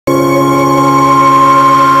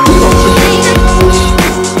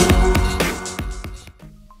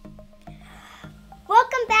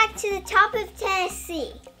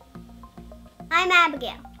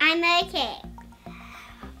I'm okay.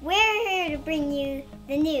 We're here to bring you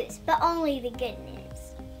the news, but only the good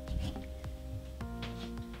news.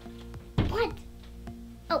 What?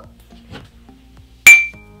 Oh.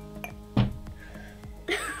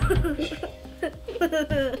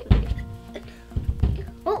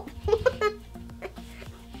 Oh.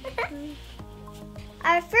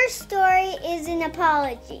 Our first story is an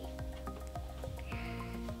apology.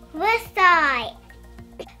 Listen,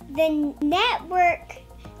 the network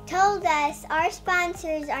told us our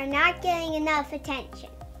sponsors are not getting enough attention.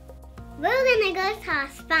 We're gonna go to our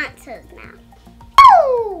sponsors now.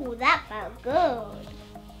 Oh, that felt good.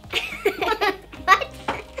 What?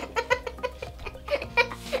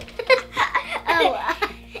 Oh.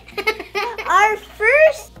 Our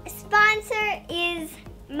first sponsor is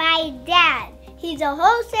my dad. He's a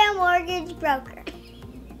wholesale mortgage broker.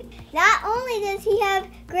 Not only does he have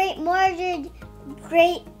great mortgage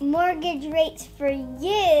rates for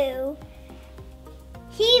you,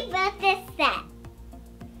 he built this set.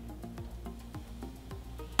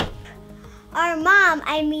 Our mom,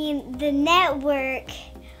 the network,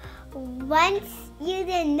 wants you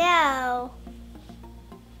to know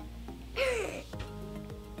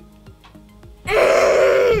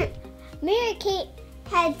Mary Kate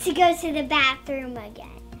had to go to the bathroom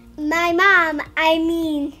again. My mom,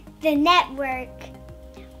 the network,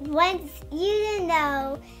 wants you to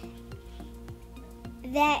know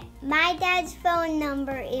that my dad's phone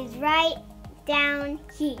number is right down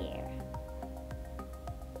here.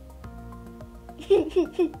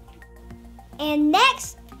 And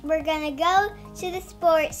next, we're gonna go to the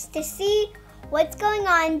sports to see what's going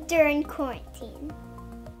on during quarantine.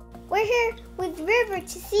 We're here with River to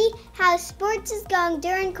see how sports is going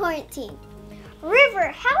during quarantine. River,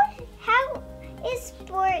 how is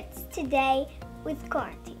sports today with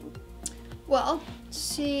quarantine? Well,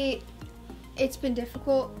 see, it's been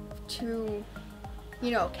difficult to,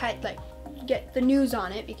 get the news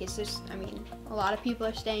on it because a lot of people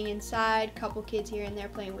are staying inside, a couple kids here and there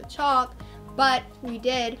playing with chalk, but we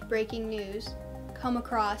did, breaking news, come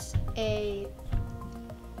across a,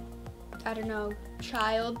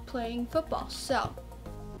 child playing football, so.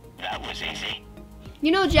 That was easy.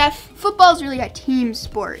 Jeff, football is really a team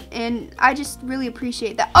sport, and I just really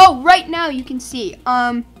appreciate that. Oh, right now you can see,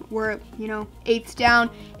 we're, 8th down,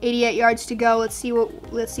 88 yards to go. Let's see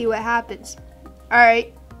what happens. All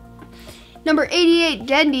right. Number 88,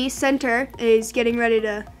 Dendy, center, is getting ready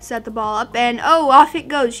to set the ball up, and off it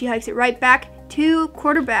goes. She hikes it right back to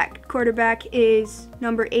quarterback. Quarterback is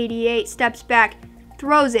number 88, steps back,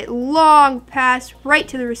 throws it, long pass right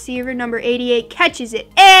to the receiver. Number 88 catches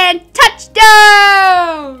it, and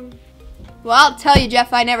touchdown! Well, I'll tell you,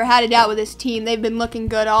 Jeff, I never had a doubt with this team. They've been looking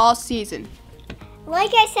good all season.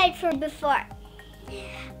 Like I said before,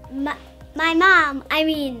 my mom,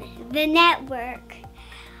 the network,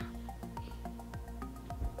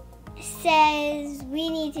 says we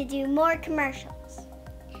need to do more commercials.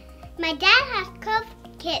 My dad has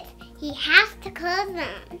COVID kits. He has to close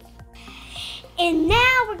them. And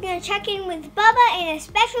now we're going to check in with Bubba and a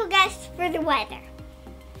special guest for the weather,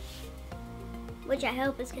 which I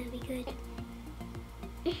hope is going to be good.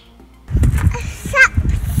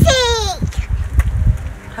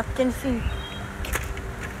 Captain C.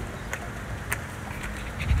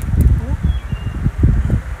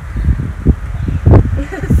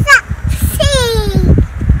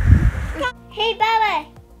 Hey Bubba,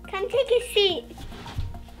 come take a seat.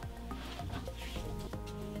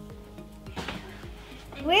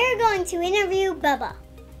 We're going to interview Bubba.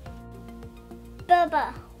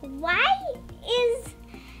 Bubba, why is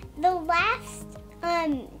the last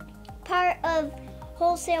part of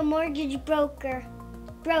wholesale mortgage broker?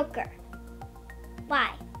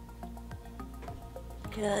 Why?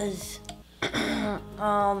 Because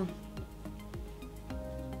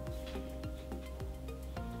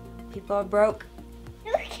people are broke.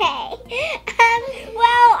 Okay.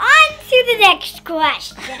 Well, on to the next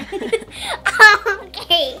question.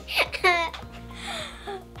 Okay.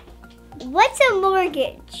 What's a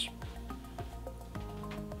mortgage?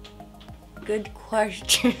 Good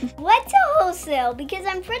question. What's a wholesale? Because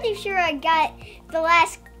I'm pretty sure I got the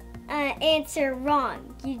last answer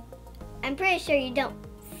wrong. I'm pretty sure you don't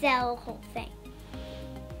sell the whole thing.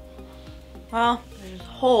 Well, there's a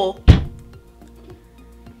whole.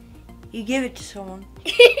 You give it to someone.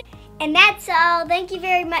 And that's all. Thank you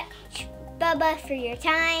very much, Bubba, for your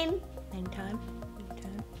time. Anytime.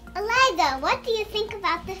 Eliza, what do you think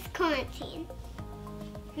about this quarantine?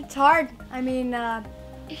 It's hard.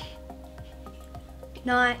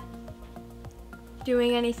 Not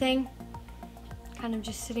doing anything. Kind of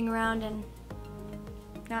just sitting around and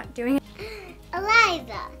not doing it.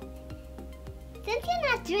 Eliza, Since you're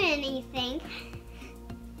not doing anything,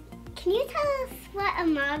 can you tell us what a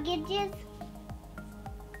mortgage is?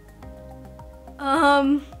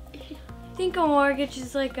 I think a mortgage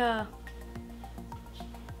is like a...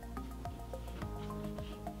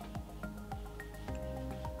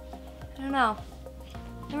 I don't know.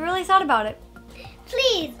 Never really thought about it.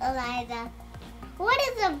 Please, Eliza. What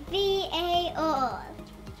is a VA?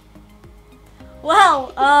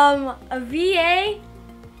 Well, a VA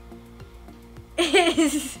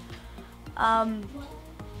is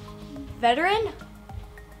veteran.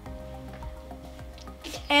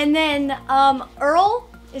 And then Earl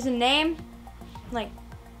is a name, like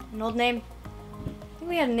an old name. I think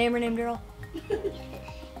we had a neighbor named Earl.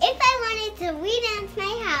 If I wanted to re-dance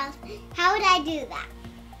my house, how would I do that?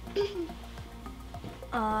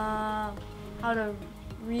 How to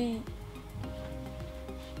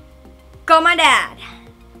call my dad.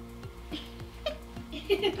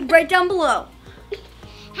 Right down below.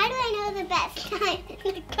 How do I know the best time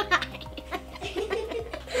to cry?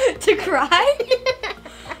 To cry?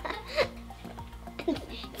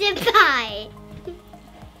 To cry.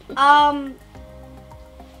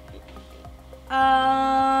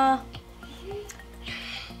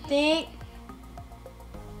 Think.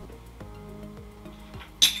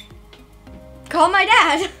 Call my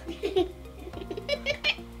dad.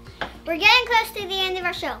 We're getting close to the end of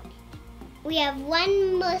our show. We have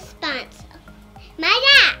one more sponsor. My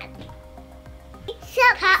dad. So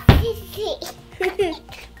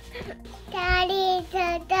Daddy's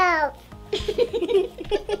a dope.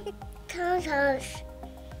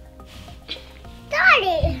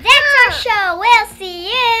 Daddy. That's our show. We'll